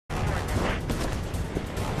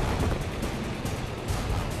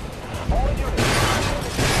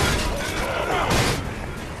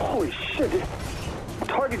Shit.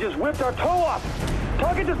 Target just whipped our toe off.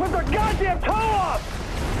 Target just whipped our goddamn toe off!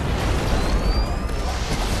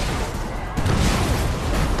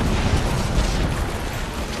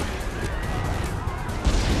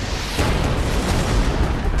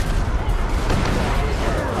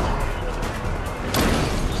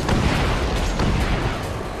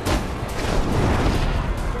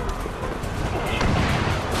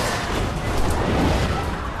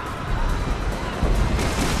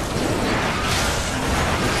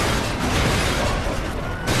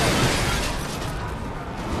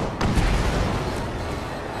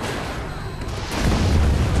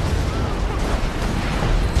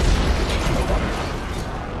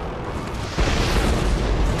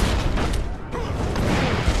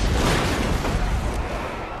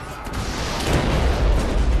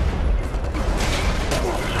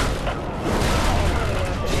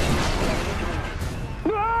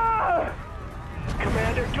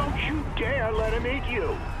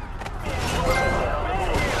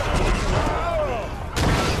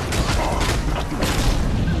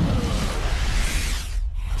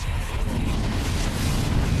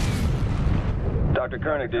 Dr.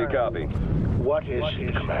 Koenig, do you copy? What is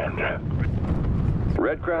it, Commander?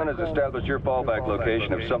 Red Crown has established your fallback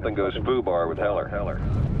location if something goes foobar with Heller.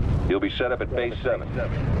 You'll be set up at Base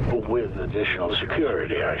 7. With additional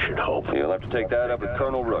security, I should hope. You'll have to take that up with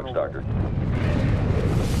Colonel Rooks, Doctor.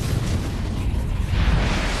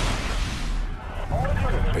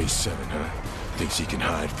 Base 7, huh? Thinks he can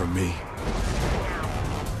hide from me?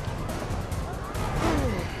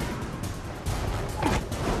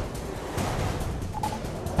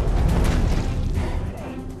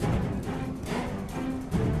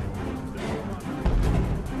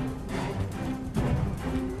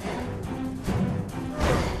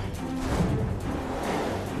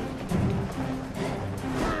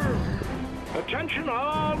 Attention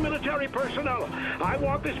all military personnel. I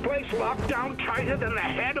want this place locked down tighter than the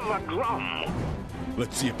head of a drum.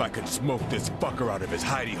 Let's see if I can smoke this fucker out of his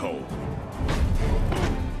hidey hole.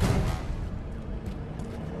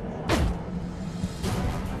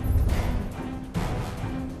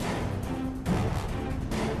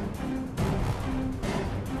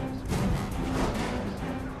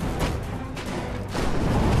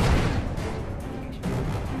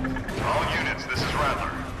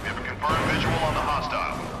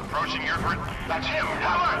 That's him!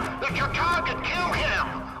 Heller! That's your target! Kill him!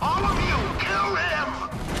 All of you! Kill him!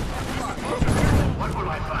 What will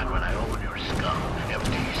I find when I open your skull?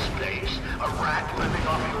 Empty space? A rat living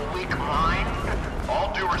off your weak mind?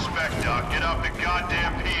 All due respect, Doc. Get off the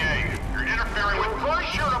goddamn PA. You're interfering with... You'll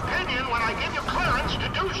voice your opinion when I give you clearance to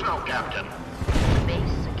do so, Captain.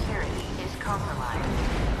 Base security is compromised.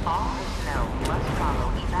 All personnel must follow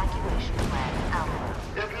evacuation plan Alpha.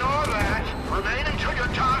 Ignore that. Remain until your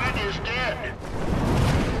target is dead.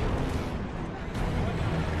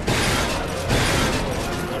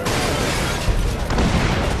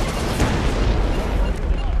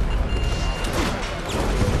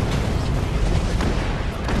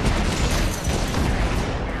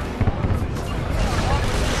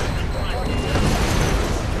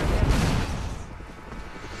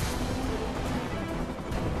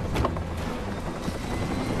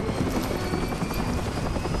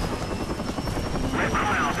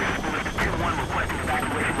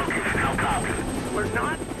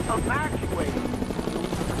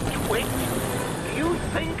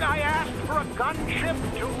 Gunship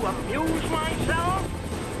to amuse myself?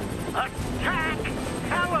 Attack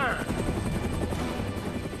Heller!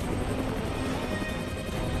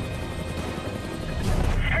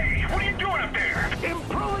 Hey, what are you doing up there?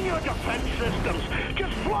 Improving your defense systems.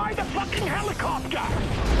 Just fly the fucking helicopter!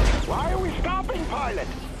 Why are we stopping, pilot?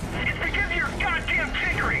 It's because of your goddamn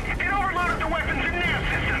tinkering. It overloaded the weapons and nav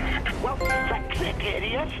systems. Well, fix it,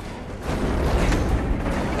 idiot!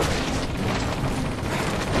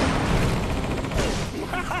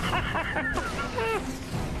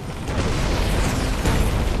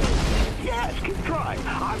 Yes, keep trying.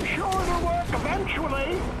 I'm sure it'll work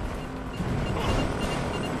eventually.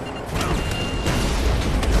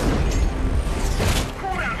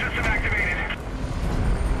 Cooldown system activated.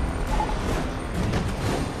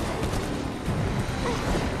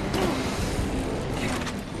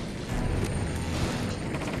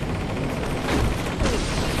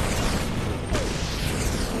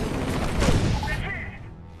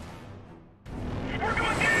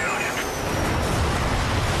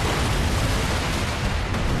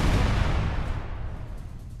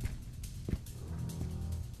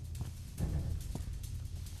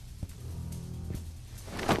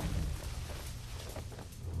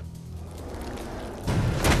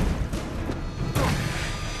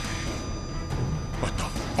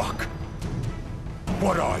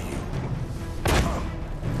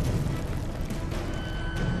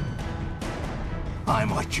 I'm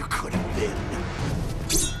what you could have been.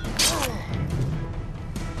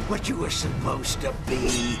 What you were supposed to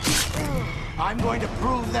be. I'm going to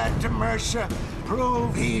prove that to Mercer.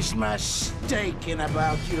 Prove he's mistaken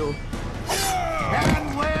about you.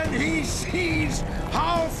 And when he sees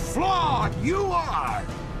how flawed you are,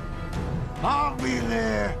 I'll be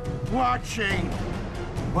there watching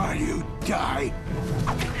while you die.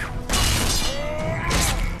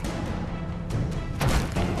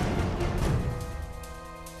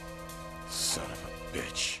 Son of a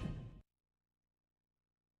bitch.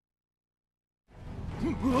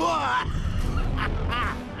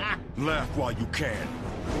 Laugh while you can.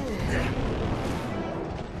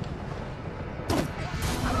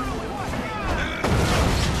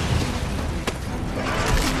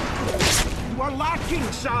 You are lacking,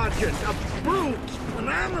 Sergeant. A brute, an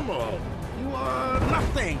animal. You are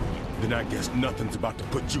nothing. Then I guess nothing's about to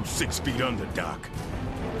put you 6 feet under, Doc.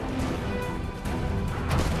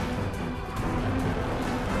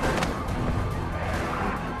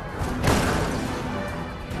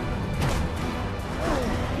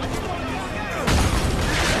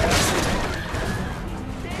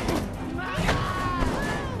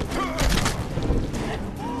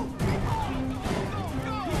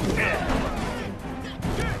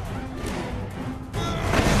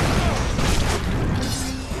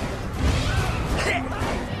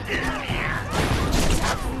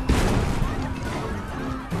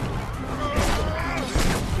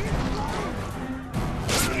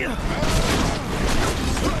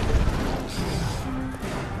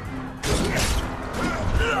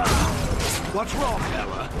 What's wrong,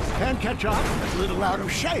 fella? Can't catch up? A little out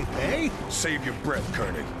of shape, eh? Save your breath,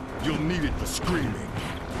 Koenig. You'll need it for screaming.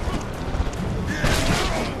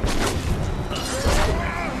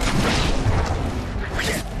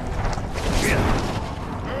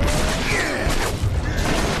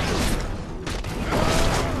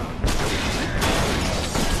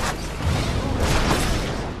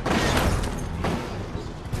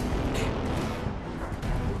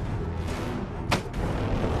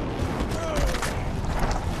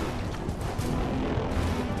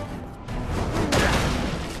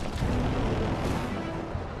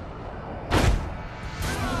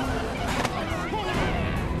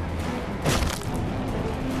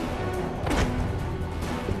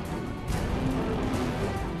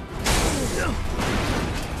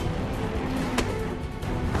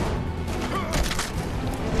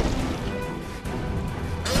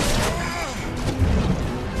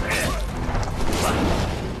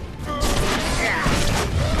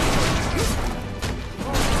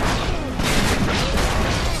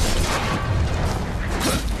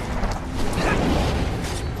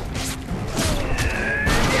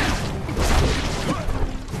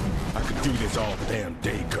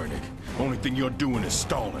 Only thing you're doing is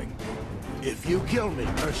stalling. If you kill me,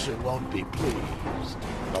 Mercer won't be pleased.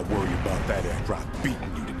 I'll worry about that after I've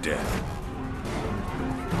beaten you to death.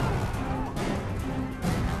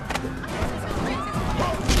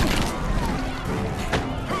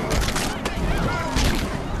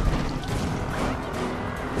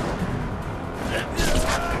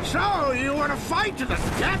 So, you want to fight to the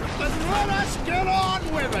death? Then let us get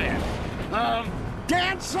on with it!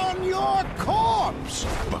 Dance on your corpse!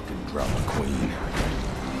 Fucking drama queen.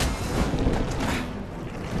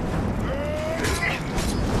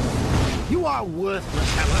 You are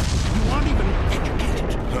worthless, Heller. You aren't even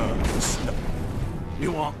educated.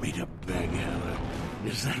 You want me to beg, Heller?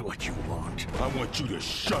 Is that what you want? I want you to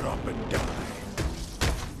shut up and die.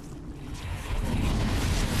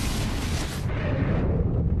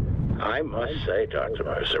 I must say, Dr.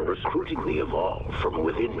 Mercer, recruiting the Evolve from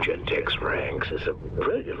within Gentek's ranks is a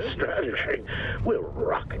brilliant strategy. We'll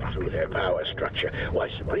rocket through their power structure. Why,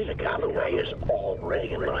 Sabrina Galloway is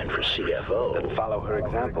already in line for CFO. Then follow her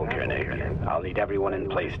example, Koenig. I'll need everyone in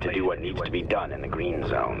place to do what needs to be done in the green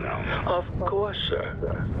zone. Of course, sir.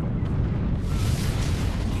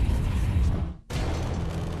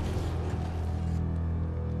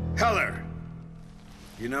 Heller!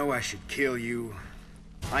 You know I should kill you.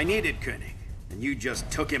 I needed Koenig, and you just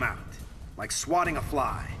took him out. Like swatting a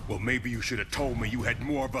fly. Well, maybe you should have told me you had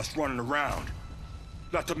more of us running around.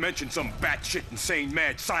 Not to mention some batshit insane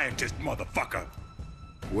mad scientist motherfucker.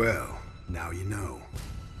 Well, now you know.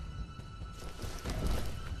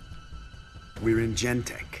 We're in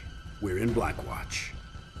Gentek. We're in Blackwatch.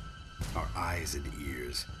 Our eyes and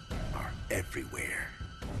ears are everywhere.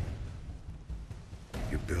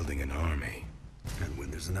 You're building an army. And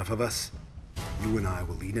when there's enough of us, you and I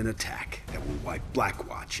will lead an attack that will wipe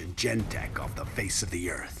Blackwatch and Gentek off the face of the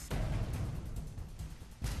Earth.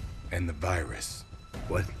 And the virus.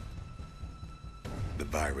 What? The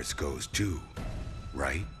virus goes too.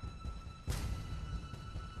 right?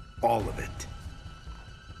 All of it.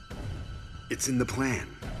 It's in the plan.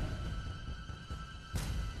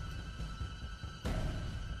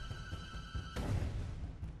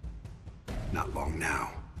 Not long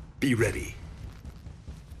now. Be ready.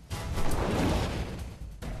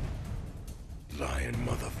 Lying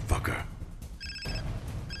motherfucker.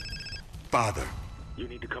 Father. You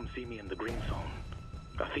need to come see me in the green zone.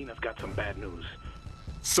 Athena's got some bad news.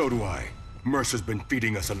 So do I. Mercer's been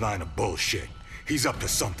feeding us a line of bullshit. He's up to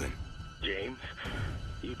something. James,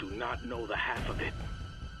 you do not know the half of it.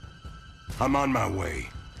 I'm on my way.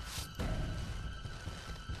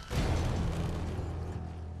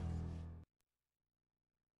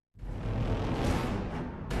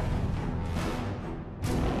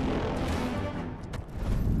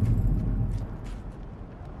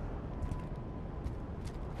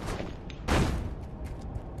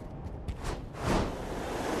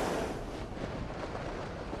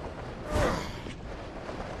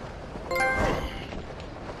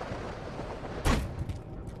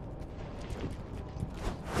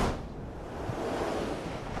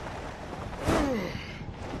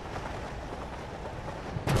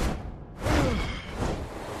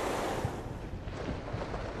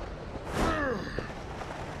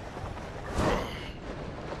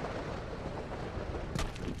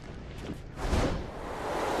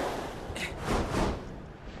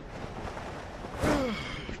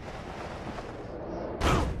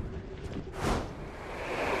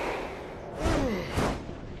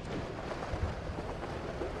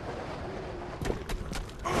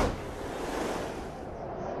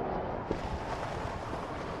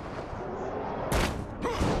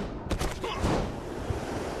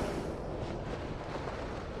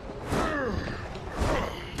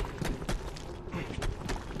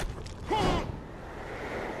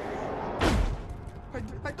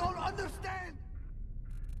 I don't understand!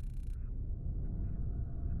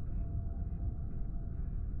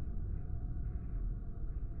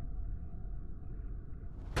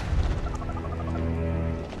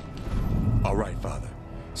 All right, Father.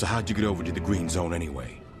 So how'd you get over to the green zone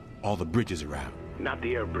anyway? All the bridges are out. Not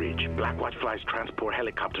the air bridge. Blackwatch flies transport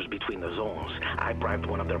helicopters between the zones. I bribed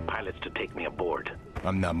one of their pilots to take me aboard.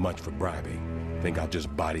 I'm not much for bribing. Think I'll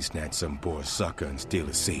just body snatch some poor sucker and steal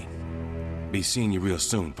a seat. Be seeing you real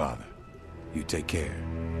soon, Father. You take care.